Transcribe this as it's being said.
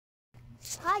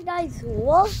Hi guys,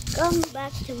 welcome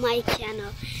back to my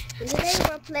channel. And today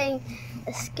we're playing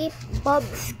Escape Bob's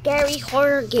Scary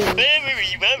Horror Game. You know,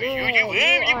 it's too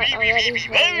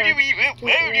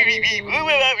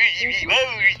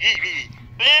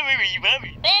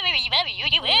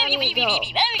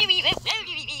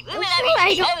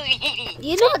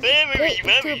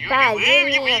bad.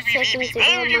 Give me a second to go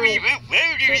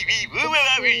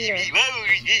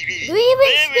Do we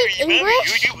even speak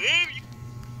English?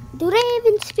 Do they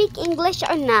even speak English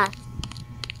or not?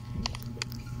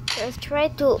 Let's try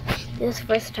to do this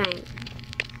first time.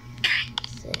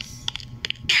 What's this?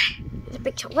 There's a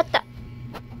picture. What the?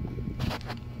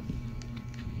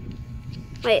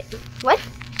 Wait, what?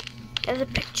 There's a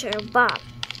picture of Bob.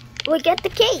 We get the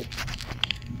key.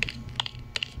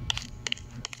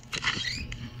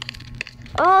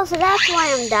 Oh, so that's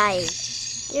why I'm dying.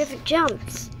 There's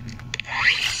jumps.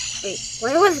 Wait,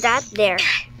 where was that there?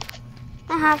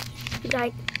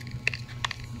 Like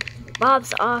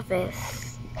Bob's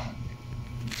office.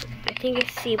 I think I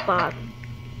see Bob.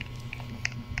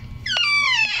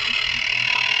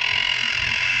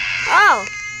 Oh!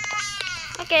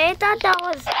 Okay, I thought that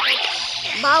was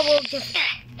Bob will just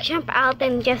jump out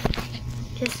and just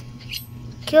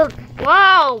kill.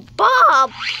 Wow,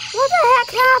 Bob! What the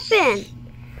heck happened?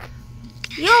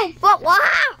 Yo, but wow!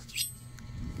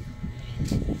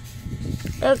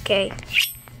 Okay.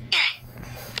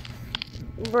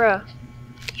 Bruh.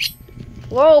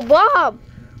 Whoa, Bob!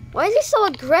 Why is he so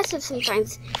aggressive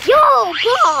sometimes? Yo,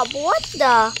 Bob! What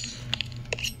the?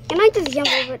 Can I just jump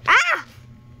over it? Ah!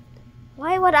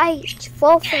 Why would I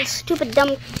fall for a stupid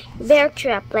dumb bear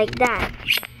trap like that?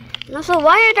 And also,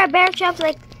 why are the bear traps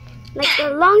like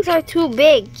the lungs are too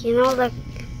big? You know, like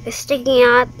they're sticking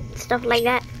out, stuff like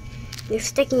that. They're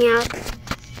sticking out.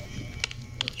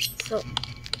 So,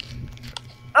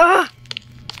 alright.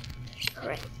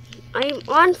 I'm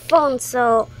on phone,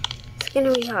 so it's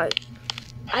gonna be hard.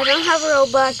 I don't have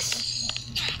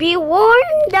Robux. Be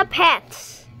warned, the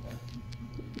pets.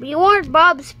 Be warned,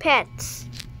 Bob's pets.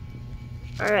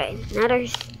 Alright, now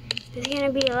there's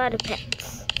gonna be a lot of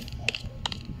pets.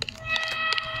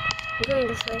 I'm going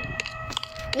this way.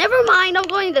 Never mind, I'm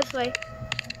going this way.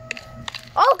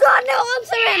 Oh god, no, I'm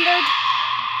surrendered.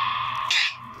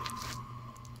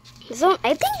 So,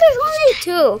 I think there's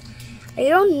only 2. I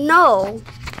don't know.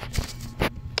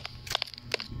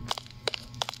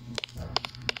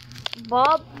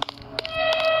 Bob.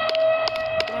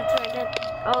 That's right.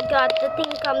 Oh god, the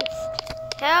thing comes.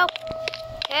 Help!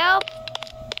 Help!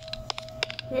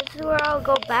 This is where I'll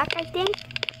go back, I think.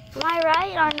 Am I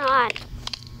right or not?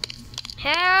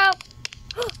 Help!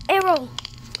 Arrow!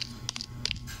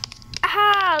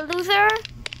 Aha! Loser!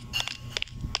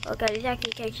 Oh god, he's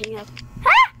actually catching up.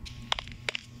 Ah!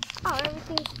 Oh,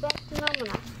 everything's back to normal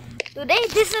now. Do they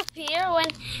disappear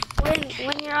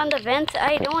when you're on the vents?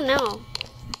 I don't know.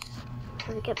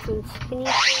 So we get some spinny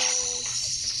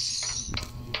things.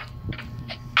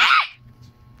 Ah!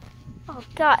 Oh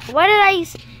god, why did I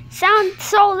sound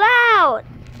so loud?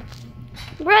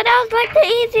 Bro, that was like the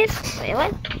easiest. Wait,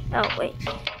 what? Oh, wait.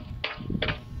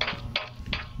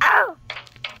 Ow!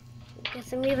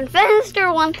 Guess I'm even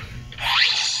faster one.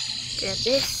 Yeah,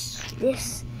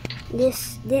 this.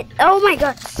 Oh my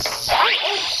god.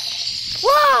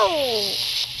 Whoa!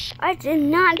 I did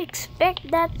not expect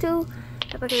that to.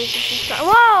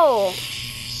 Whoa!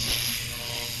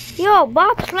 Yo,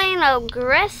 Bob's playing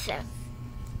aggressive.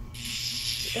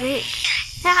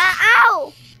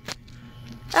 Ow!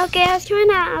 Okay, I was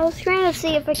trying to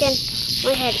see if I can.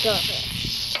 My head go up there.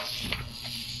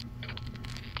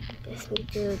 Just need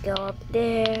to go up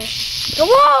there.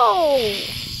 Whoa!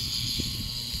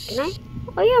 Can I?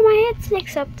 Oh yeah, my head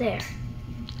sticks up there.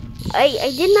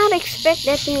 I did not expect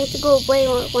that thing to go away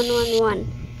 1-1-1.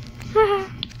 Haha.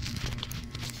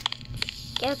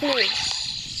 Get me.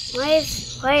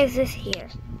 Why is this here?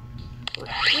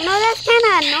 You know, that's kind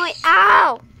of annoying.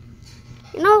 Ow!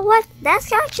 You know what?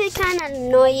 That's actually kind of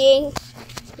annoying.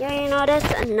 Yeah, you know,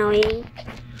 that's annoying.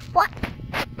 What?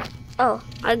 Oh,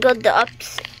 I got the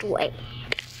opposite way.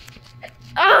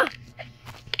 Ah!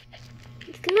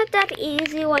 It's not that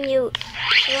easy when you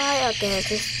try. Okay,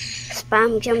 just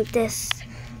spam jump this.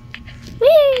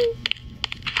 Whee!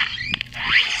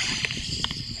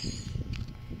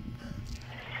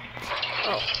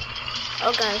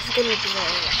 Oh guys, it's gonna be very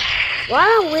long. While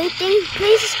I'm waiting,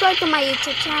 please subscribe to my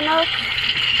YouTube channel.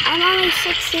 I'm only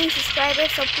 16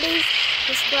 subscribers, so please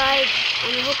subscribe.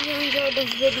 And I hope you enjoyed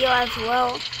this video as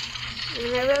well.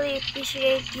 And I really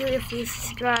appreciate you if you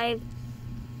subscribe.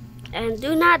 And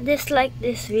do not dislike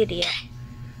this video,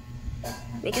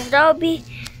 because that would be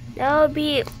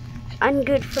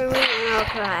ungood for me, and I'll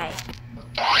cry.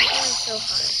 So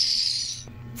hard.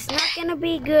 It's not gonna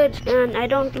be good, and I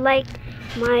don't like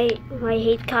my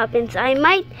hate comments. I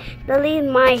might delete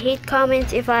my hate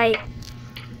comments if I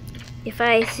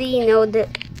see no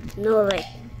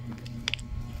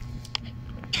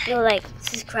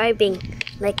subscribing,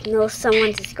 like no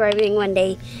someone subscribing when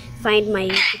they find my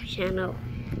YouTube channel.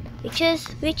 Which is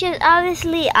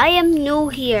obviously I am new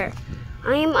here.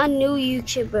 I am a new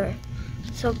YouTuber.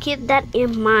 So keep that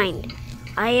in mind.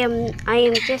 I am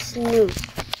just new.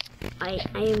 I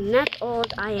am not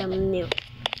old, I am new.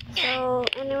 So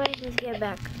anyways, let's get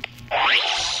back.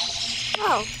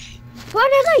 Oh. Why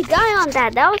did I die on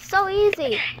that? That was so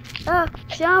easy.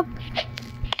 Jump.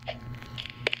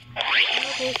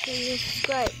 Okay, so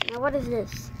subscribe. Now what is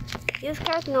this? Use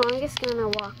card? No, I'm just gonna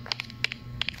walk.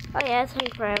 Oh yeah, it's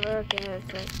taking forever. Okay,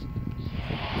 that's right.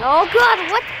 Oh god,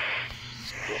 what?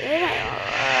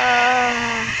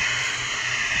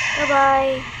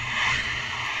 Goodbye.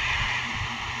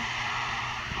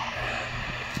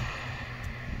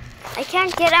 I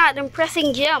can't get out. I'm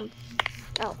pressing jump.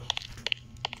 Oh.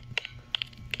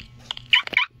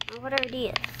 What are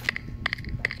these?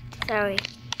 Sorry.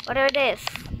 What are this?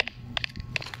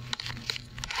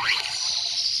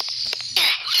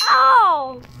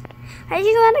 Oh! I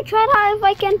just want to try out if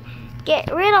I can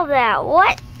get rid of that.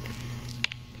 What?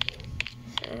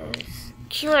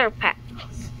 Killer packs.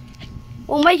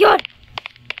 Oh my god!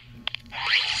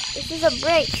 This is a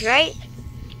bridge, right?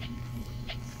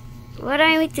 What do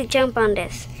I need to jump on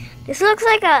this? This looks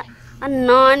like a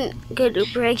non-good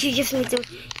bridge. You just need to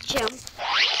jump.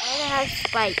 It has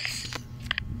spikes.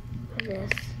 What is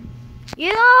this?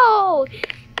 Yo!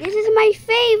 This is my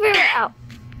favorite. Oh.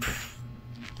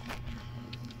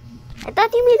 I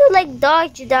thought you need to like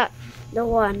dodge the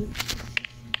one.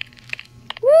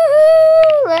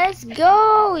 Woohoo! Let's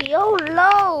go!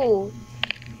 YOLO!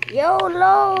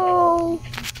 YOLO!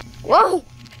 Whoa! Oh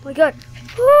my god!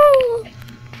 Woo!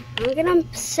 I'm gonna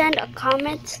send a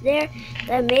comment there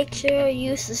that make sure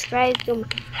you subscribe to my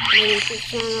YouTube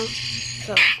channel.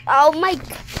 So, oh my!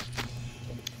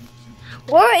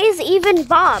 Where is even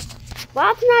Bob?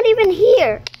 Bob's not even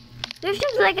here. There's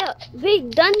just like a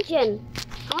big dungeon.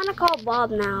 I wanna call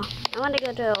Bob now. I wanna go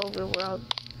to the overworld.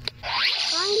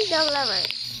 Find the lever.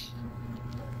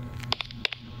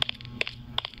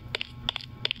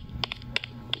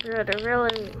 Good,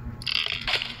 really.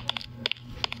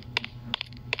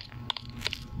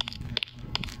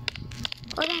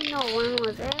 I don't know when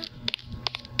was it.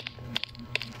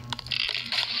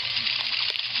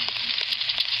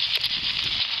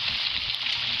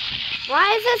 Why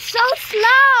is it so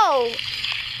slow?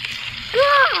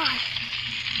 God.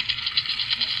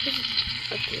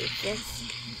 Okay, just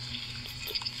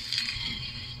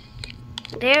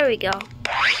there we go.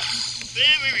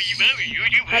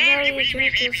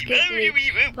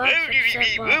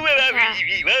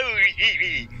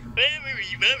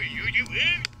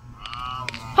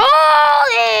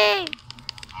 Holy!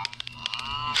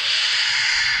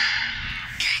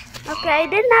 Okay, I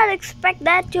did not expect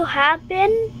that to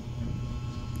happen.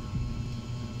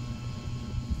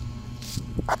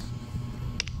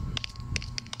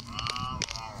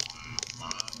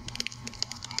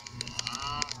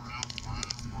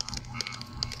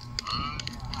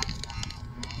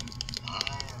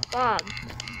 Bob.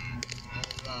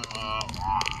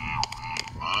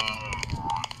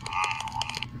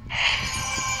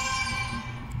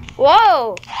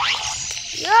 Whoa!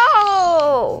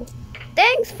 Yo!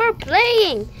 Thanks for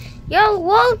playing. You're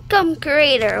welcome,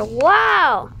 creator.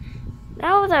 Wow!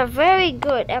 That was a very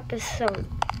good episode.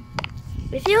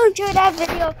 If you enjoyed that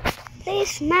video,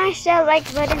 please smash that like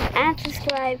button and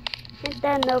subscribe. Hit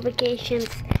that notifications.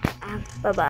 Bye-bye.